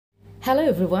Hello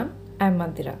everyone, I'm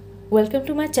Mandira. Welcome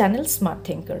to my channel Smart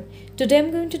Thinker. Today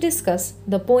I'm going to discuss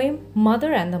the poem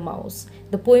Mother and the Mouse.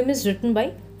 The poem is written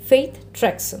by Faith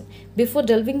Trekson. Before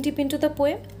delving deep into the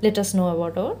poem, let us know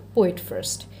about our poet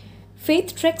first.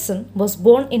 Faith Trekson was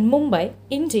born in Mumbai,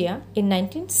 India in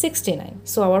 1969.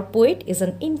 So our poet is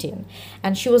an Indian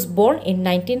and she was born in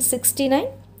 1969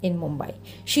 in Mumbai.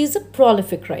 She is a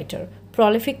prolific writer.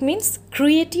 Prolific means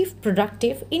creative,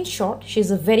 productive. In short, she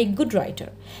is a very good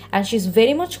writer and she is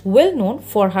very much well known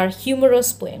for her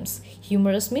humorous poems.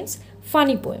 Humorous means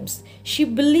funny poems. She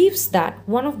believes that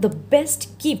one of the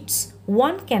best gifts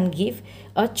one can give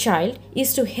a child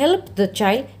is to help the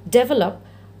child develop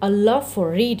a love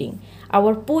for reading.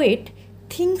 Our poet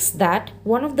thinks that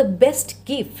one of the best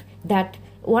gift that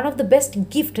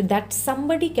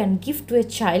somebody can give to a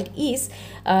child is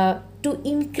to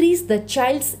increase the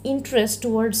child's interest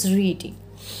towards reading.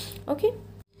 Okay,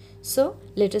 so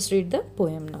let us read the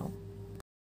poem now.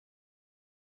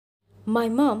 My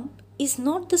mum is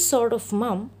not the sort of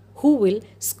mum who will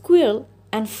squeal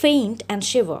and faint and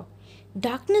shiver.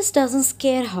 Darkness doesn't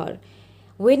scare her.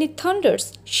 When it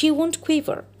thunders, she won't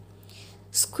quiver.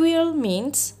 Squeal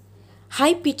means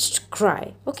high-pitched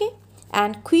cry, okay?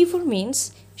 And quiver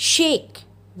means shake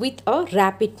with a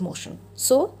rapid motion.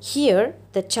 So here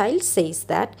the child says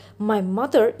that my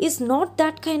mother is not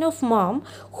that kind of mom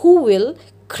who will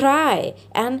cry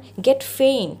and get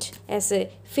faint, as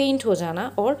a faint ho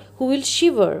jana, or who will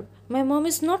shiver. My mom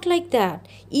is not like that.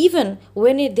 Even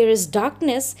when there is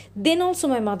darkness, then also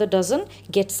my mother doesn't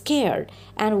get scared.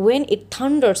 And when it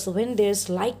thunders, when there's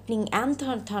lightning and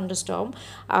thunderstorm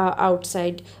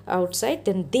outside,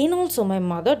 then also my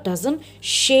mother doesn't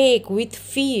shake with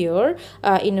fear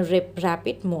in a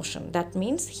rapid motion. That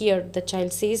means here the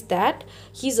child says that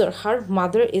his or her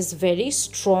mother is very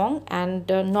strong and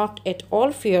not at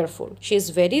all fearful. She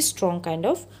is very strong kind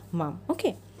of mom.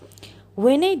 Okay.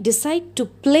 When I decide to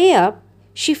play up,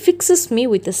 she fixes me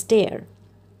with a stare.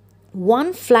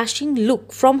 One flashing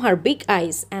look from her big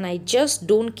eyes and I just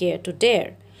don't care to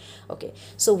dare. Okay,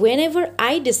 so whenever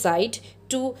I decide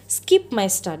to skip my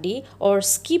study or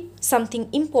skip something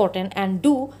important and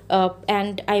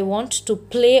and I want to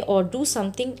play or do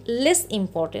something less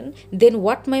important, then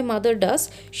what my mother does,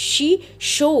 she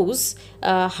shows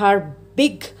her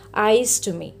big eyes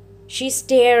to me. She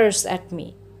stares at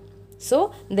me.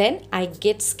 So then I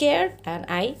get scared and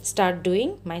I start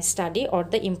doing my study or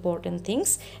the important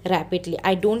things rapidly.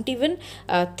 I don't even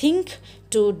think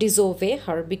to disobey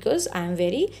her because I am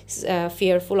very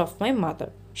fearful of my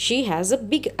mother. She has a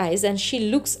big eyes and she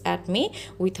looks at me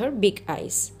with her big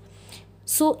eyes.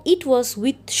 So it was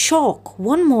with shock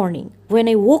one morning when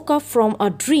I woke up from a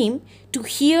dream to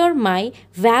hear my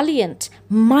valiant,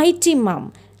 mighty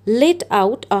mum let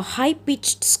out a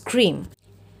high-pitched scream.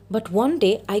 But one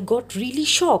day I got really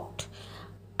shocked.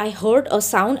 I heard a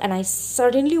sound and I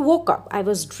suddenly woke up. I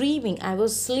was dreaming, I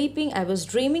was sleeping, I was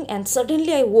dreaming, and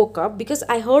suddenly I woke up because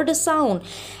I heard a sound.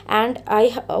 And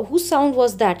whose sound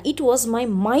was that? It was my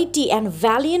mighty and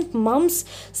valiant mom's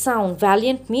sound.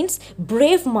 Valiant means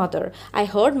brave mother. I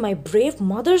heard my brave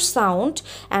mother's sound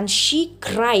and she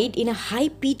cried in a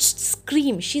high-pitched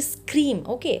scream. She screamed,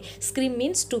 okay? Scream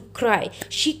means to cry.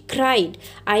 She cried.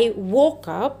 I woke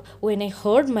up when I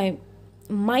heard my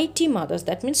mighty mothers,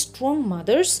 that means strong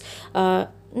mothers,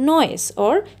 noise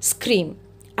or scream.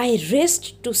 I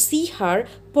raced to see her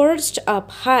perched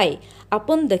up high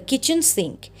upon the kitchen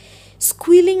sink,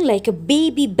 squealing like a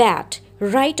baby bat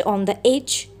right on the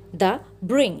edge, the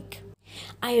brink.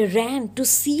 I ran to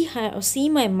see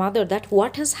my mother, that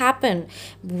what has happened,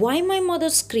 why my mother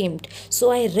screamed.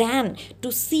 So I ran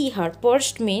to see her.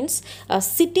 Perched means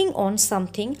sitting on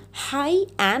something high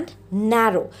and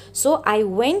narrow. So I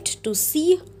went to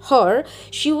see her.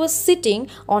 She was sitting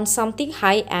on something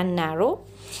high and narrow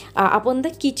upon the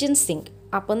kitchen sink.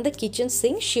 Upon the kitchen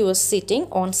sink, she was sitting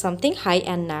on something high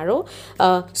and narrow,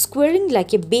 squirming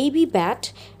like a baby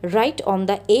bat right on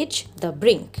the edge, the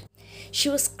brink. She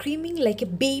was screaming like a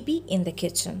baby in the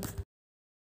kitchen.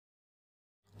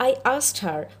 I asked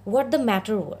her what the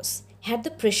matter was. Had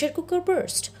the pressure cooker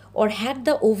burst or had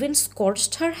the oven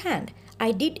scorched her hand?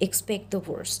 I did expect the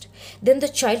worst. Then the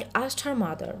child asked her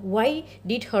mother, why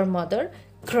did her mother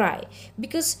cry?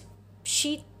 Because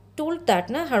she told that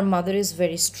her mother is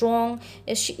very strong.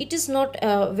 It is not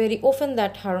very often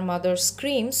that her mother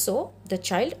screams. So the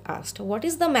child asked, what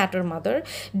is the matter, mother?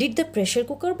 Did the pressure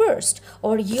cooker burst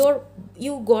or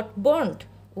you got burnt?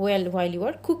 while you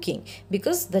are cooking,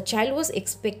 because the child was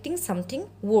expecting something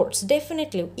worse.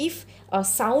 Definitely, if a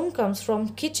sound comes from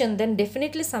kitchen, then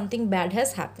definitely something bad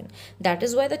has happened. That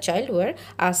is why the child were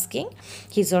asking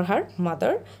his or her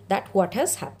mother that what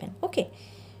has happened. Okay.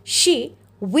 She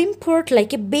whimpered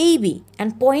like a baby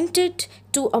and pointed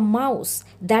to a mouse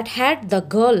that had the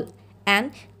gall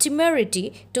and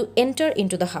temerity to enter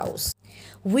into the house.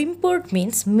 Whimpered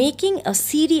means making a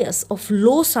series of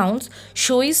low sounds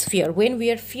shows fear. When we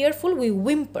are fearful, we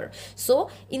whimper. So,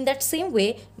 in that same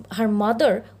way, her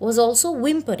mother was also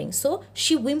whimpering. So,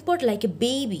 she whimpered like a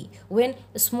baby. When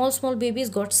small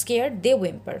babies got scared, they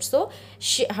whimpered. So,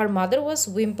 her mother was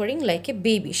whimpering like a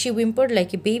baby. She whimpered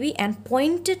like a baby and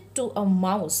pointed to a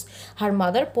mouse. Her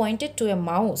mother pointed to a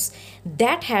mouse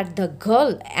that had the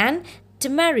gall and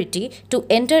temerity to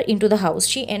enter into the house.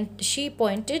 She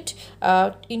pointed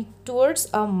towards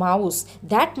a mouse.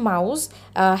 That mouse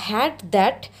had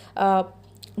that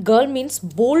girl means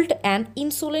bold and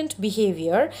insolent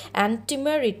behavior, and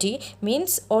temerity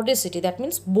means audacity. That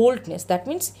means boldness. That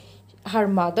means her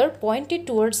mother pointed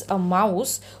towards a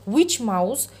mouse, which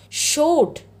mouse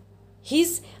showed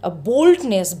his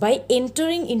boldness by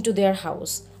entering into their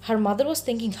house. Her mother was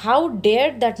thinking, how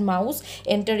dared that mouse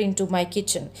enter into my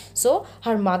kitchen? So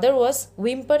her mother was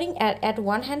whimpering. At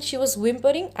one hand she was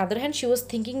whimpering, other hand she was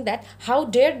thinking that how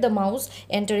dared the mouse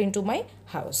enter into my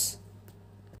house.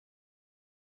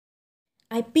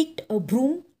 I picked a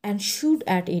broom and shooed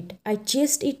at it. I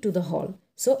chased it to the hall.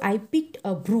 So I picked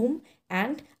a broom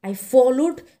and I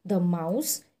followed the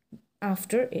mouse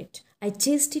after it. I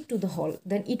chased it to the hall.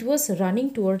 Then it was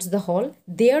running towards the hall.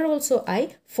 There also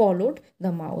I followed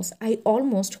the mouse. I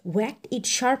almost whacked it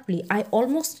sharply. I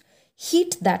almost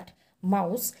hit that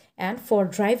mouse and for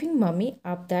driving mummy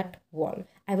up that wall.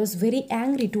 I was very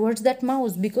angry towards that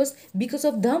mouse because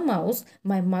of the mouse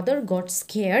my mother got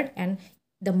scared and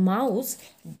the mouse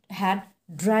had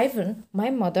driven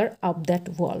my mother up that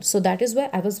wall. So that is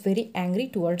why I was very angry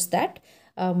towards that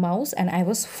mouse, and I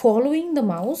was following the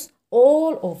mouse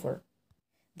all over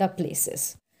the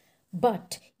places.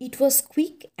 But it was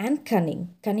quick and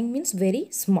cunning. Cunning means very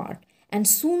smart, and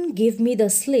soon gave me the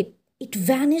slip. It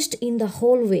vanished in the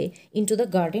hallway into the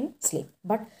garden slip.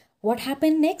 But what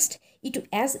happened next?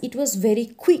 As it was very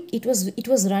quick, it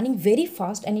was running very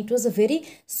fast, and it was a very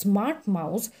smart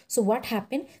mouse. So what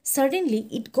happened? Suddenly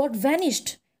it got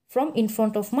vanished from in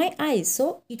front of my eyes.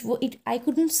 So I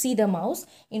couldn't see the mouse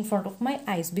in front of my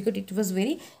eyes because it was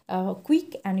very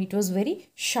quick and it was very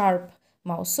sharp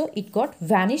mouse. So it got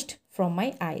vanished from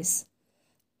my eyes.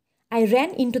 I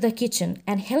ran into the kitchen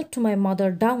and helped my mother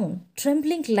down,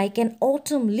 trembling like an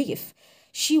autumn leaf.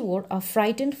 She wore a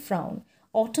frightened frown.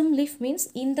 Autumn leaf means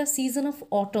in the season of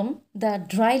autumn, the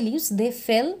dry leaves, they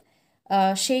fell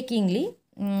shakingly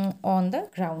on the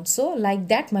ground. So like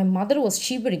that, my mother was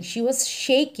shivering. She was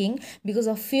shaking because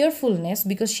of fearfulness,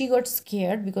 because she got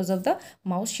scared because of the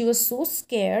mouse. She was so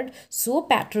scared, so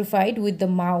petrified with the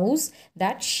mouse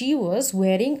that she was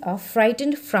wearing a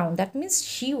frightened frown. That means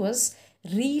she was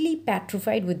really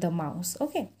petrified with the mouse.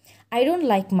 Okay. I don't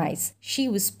like mice, she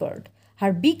whispered.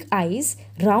 Her big eyes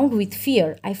round with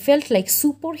fear. I felt like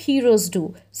superheroes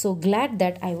do, so glad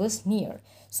that I was near.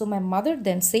 So my mother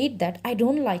then said that I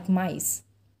don't like mice.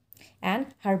 And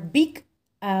her big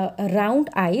round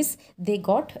eyes,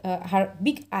 her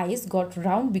big eyes got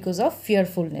round because of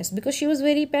fearfulness, because she was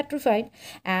very petrified.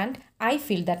 And I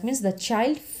feel, that means the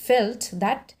child felt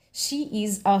that she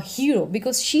is a hero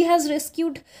because she has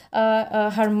rescued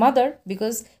her mother,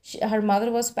 because her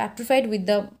mother was petrified with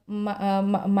the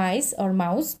mice or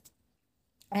mouse,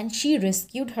 and she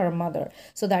rescued her mother.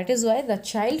 So that is why the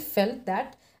child felt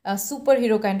that a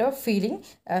superhero kind of feeling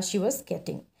she was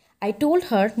getting. I told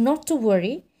her not to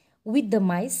worry with the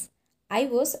mice. I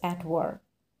was at war.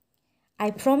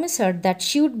 I promised her that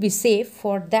she would be safe,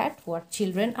 for that what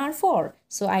children are for.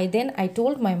 So I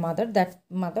told my mother that,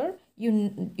 mother,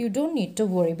 you don't need to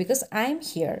worry because I am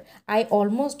here. I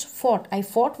almost fought. I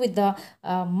fought with the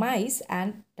mice,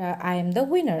 and I am the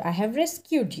winner. I have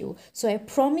rescued you. So I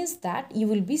promise that you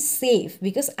will be safe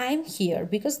because I am here.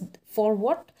 Because for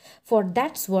what? For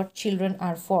that's what children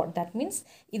are for. That means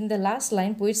in the last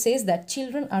line, poet says that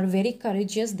children are very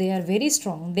courageous. They are very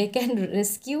strong. They can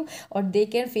rescue or they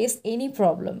can face any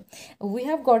problem. We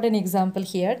have got an example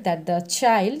here that the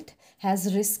child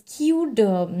has rescued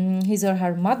his or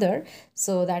her mother.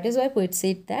 So that is why poet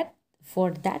said that for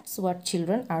that's what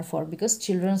children are for, because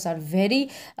children are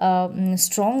very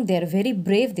strong, they are very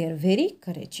brave, they are very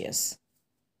courageous.